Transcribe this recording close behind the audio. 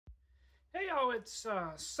Hey, y'all, it's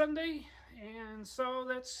Sunday, and so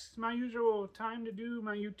that's my usual time to do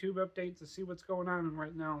my YouTube updates to see what's going on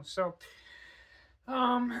right now.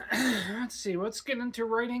 Let's see, let's get into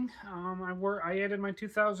writing. I added my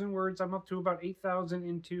 2,000 words. I'm up to about 8,000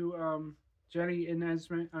 into Jenny and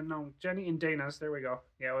Esme. No, Jenny and Dana's. There we go.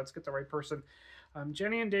 Yeah, let's get the right person.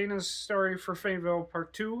 Jenny and Dana's story for Fayetteville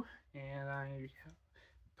Part 2, and I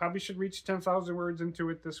probably should reach 10,000 words into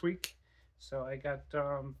it this week. So I got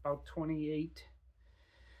about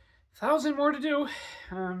 28,000 more to do.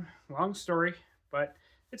 Long story, but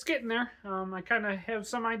it's getting there. I kind of have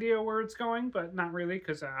some idea where it's going, but not really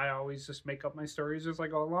because I always just make up my stories as I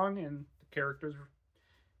go along, and the characters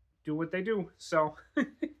do what they do. So,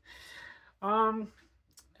 um,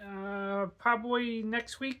 probably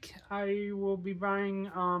next week I will be buying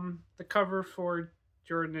the cover for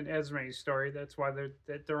Jordan and Esme's story. That's why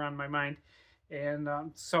they're on my mind. And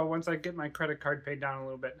so once I get my credit card paid down a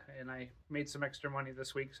little bit, and I made some extra money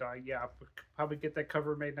this week, so I'll probably get that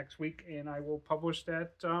cover made next week, and I will publish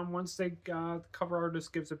that once the cover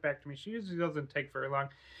artist gives it back to me. She usually doesn't take very long.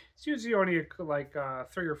 It's usually only like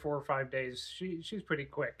 3 or 4 or 5 days. She's pretty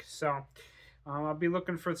quick, so I'll be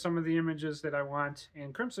looking for some of the images that I want.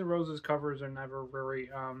 And Crimson Rose's covers are never very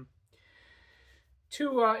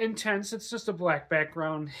too intense. It's just a black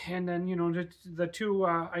background, and then the two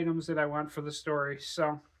items that I want for the story.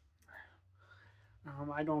 So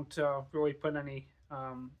I don't really put any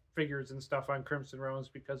figures and stuff on Crimson Rose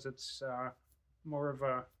because it's more of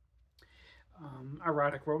a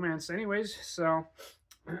erotic romance, anyways. So.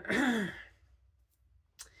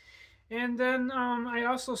 And then I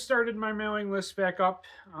also started my mailing list back up.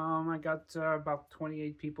 I got about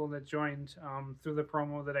 28 people that joined through the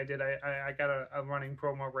promo that I did. I got a running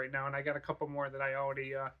promo right now, and I got a couple more that I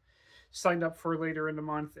already signed up for later in the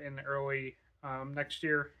month and early next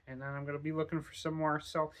year. And then I'm going to be looking for some more.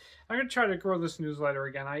 So I'm going to try to grow this newsletter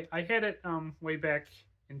again. I had it way back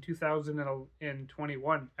in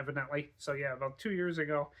 2021, evidently. So yeah, about 2 years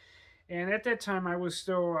ago. And at that time, I was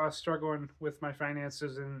still struggling with my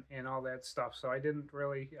finances and all that stuff. So I didn't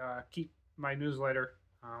really keep my newsletter.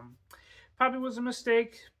 Probably was a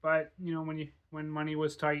mistake, but when money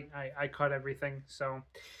was tight, I cut everything. So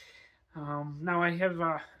now I have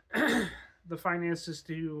the finances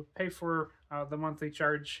to pay for the monthly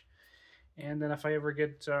charge, and then if I ever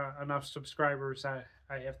get enough subscribers, I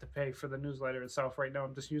have to pay for the newsletter itself. Right now,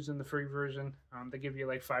 I'm just using the free version. They give you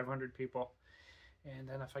like 500 people. And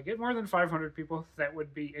then if I get more than 500 people, that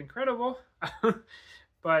would be incredible.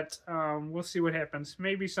 But we'll see what happens.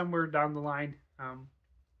 Maybe somewhere down the line.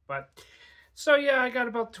 But so yeah, I got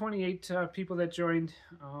about 28 people that joined.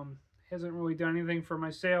 Hasn't really done anything for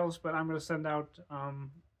my sales, but I'm going to send out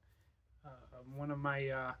one of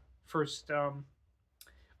my first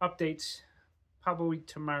updates probably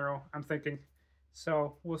tomorrow, I'm thinking.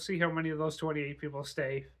 So we'll see how many of those 28 people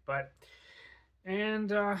stay. But and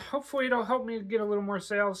hopefully it'll help me get a little more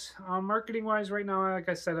sales. Marketing wise, right now, like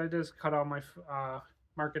I said, I just cut all my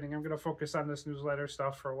marketing. I'm going to focus on this newsletter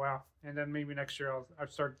stuff for a while, and then maybe next year I'll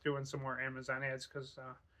start doing some more Amazon ads because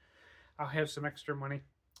I'll have some extra money.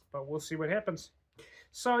 But we'll see what happens.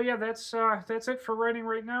 So yeah, that's it for writing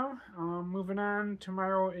right now. Moving on,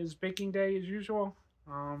 tomorrow is baking day as usual.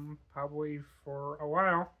 Probably for a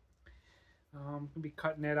while. I'll be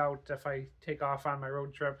cutting it out if I take off on my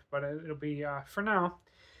road trip, but it'll be for now.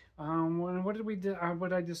 What did we do?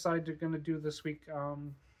 What I decided going to do this week?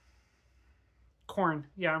 Corn.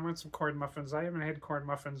 Yeah, I want some corn muffins. I haven't had corn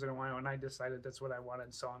muffins in a while, and I decided that's what I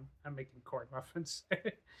wanted, so I'm making corn muffins.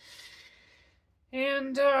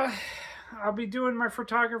 And I'll be doing my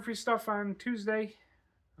photography stuff on Tuesday.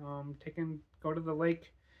 Go to the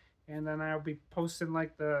lake, and then I'll be posting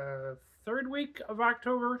like the third week of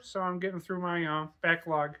October, so I'm getting through my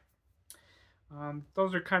backlog.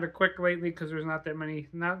 Those are kind of quick lately because there's not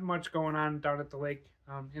much going on down at the lake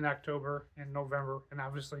in October and November, and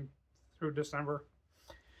obviously through December.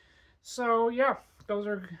 So yeah, those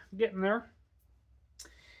are getting there.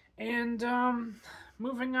 And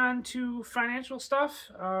moving on to financial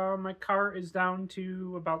stuff, my car is down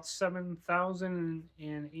to about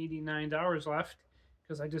 $7,089 left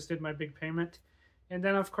because I just did my big payment. And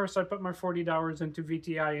then, of course, I put my $40 into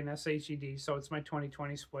VTI and SHED, so it's my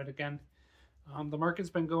 2020 split again. The market's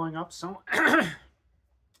been going up, so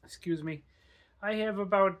excuse me. I have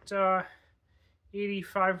about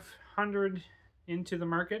 8,500 into the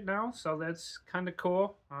market now, so that's kind of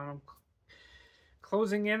cool.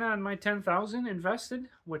 Closing in on my 10,000 invested,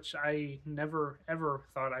 which I never ever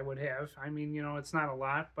thought I would have. I mean, it's not a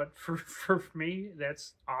lot, but for me,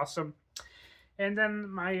 that's awesome. And then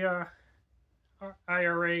my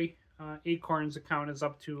IRA Acorns account is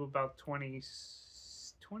up to about 20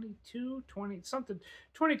 something,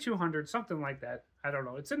 2200, something like that. I don't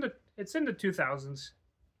know. It's in the 2000s.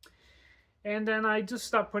 And then I just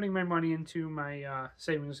stopped putting my money into my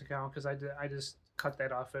savings account because I just cut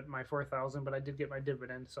that off at my 4,000, but I did get my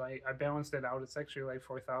dividend, so I balanced it out. It's actually like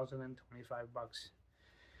 $4,025.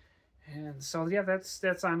 And so yeah,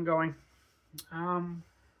 that's ongoing. Um,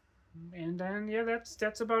 and then yeah,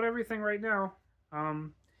 that's about everything right now.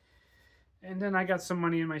 Um, and then I got some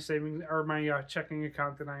money in my savings or my checking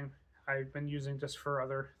account that I've been using just for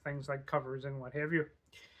other things like covers and what have you.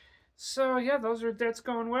 So yeah, that's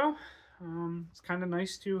going well. It's kind of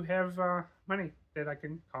nice to have money that I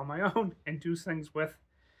can call my own and do things with.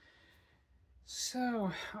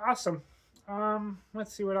 So awesome.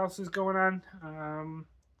 Let's see what else is going on.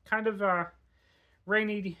 Kind of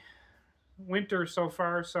rainy winter so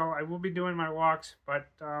far, so I will be doing my walks, but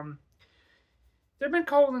they've been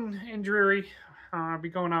cold and dreary. I'll be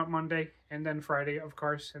going out Monday and then Friday, of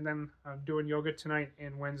course, and then doing yoga tonight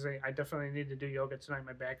and Wednesday. I definitely need to do yoga tonight.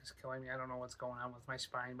 My back is killing me. I don't know what's going on with my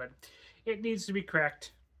spine, but it needs to be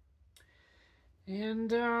cracked.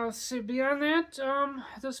 And see, beyond that,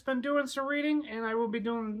 I've just been doing some reading, and I will be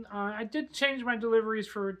doing. I did change my deliveries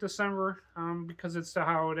for December because it's the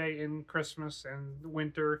holiday and Christmas and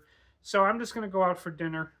winter. So I'm just gonna go out for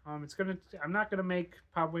dinner. I'm not gonna make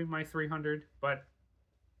probably my 300, but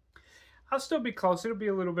I'll still be close. It'll be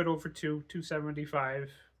a little bit over 275,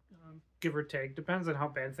 give or take. Depends on how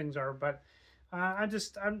bad things are. But I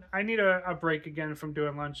need a break again from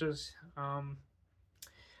doing lunches.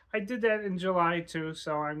 I did that in July too,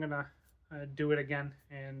 so I'm gonna do it again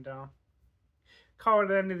and call it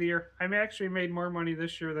the end of the year. I actually made more money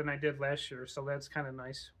this year than I did last year, so that's kind of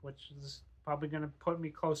nice. Which is probably gonna put me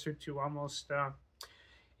closer to almost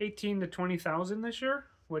 18 to 20,000 this year,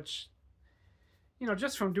 which,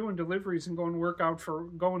 just from doing deliveries and going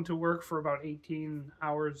to work for about 18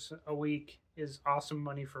 hours a week is awesome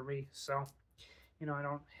money for me. So, I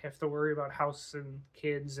don't have to worry about house and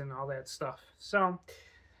kids and all that stuff. So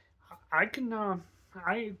I can,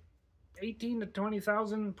 18 to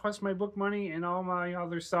 20,000 plus my book money and all my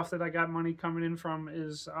other stuff that I got money coming in from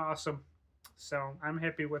is awesome. So I'm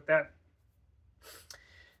happy with that.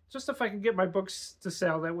 Just if I could get my books to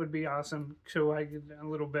sell, that would be awesome. So I get a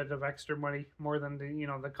little bit of extra money, more than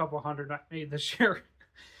the couple hundred I made this year,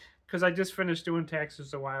 because I just finished doing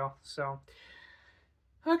taxes a while. So,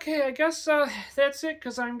 okay, I guess that's it,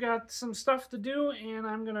 because I've got some stuff to do, and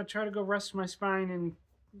I'm gonna try to go rest my spine and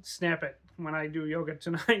snap it when I do yoga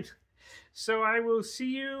tonight. So I will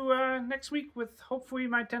see you next week with hopefully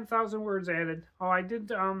my 10,000 words added. Oh, I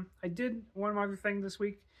did one other thing this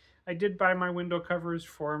week. I did buy my window covers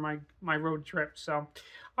for my road trip. So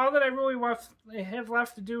all that I really have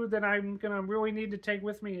left to do that I'm going to really need to take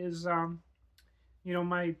with me is,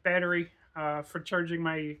 my battery for charging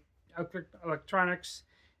my electronics.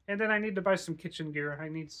 And then I need to buy some kitchen gear. I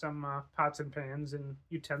need some pots and pans and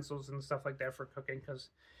utensils and stuff like that for cooking, because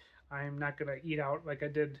I'm not going to eat out like I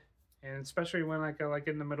did. And especially when like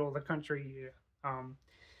in the middle of the country,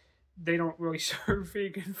 they don't really serve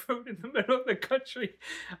vegan food in the middle of the country.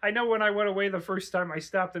 I know when I went away the first time, I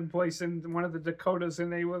stopped in place in one of the Dakotas,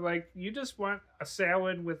 and they were like, "You just want a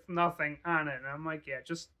salad with nothing on it." And I'm like, "Yeah,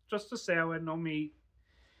 just a salad, no meat."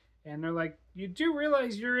 And they're like, "You do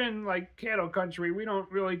realize you're in like cattle country? We don't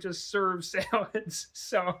really just serve salads."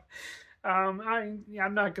 So I'm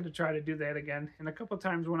not going to try to do that again. And a couple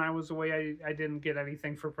times when I was away, I didn't get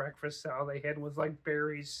anything for breakfast. So all they had was like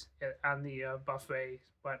berries on the buffet.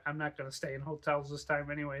 But I'm not going to stay in hotels this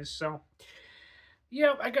time anyways. So,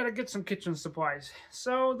 yeah, I got to get some kitchen supplies.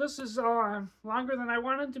 So this is longer than I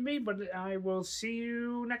wanted to be, but I will see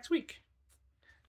you next week.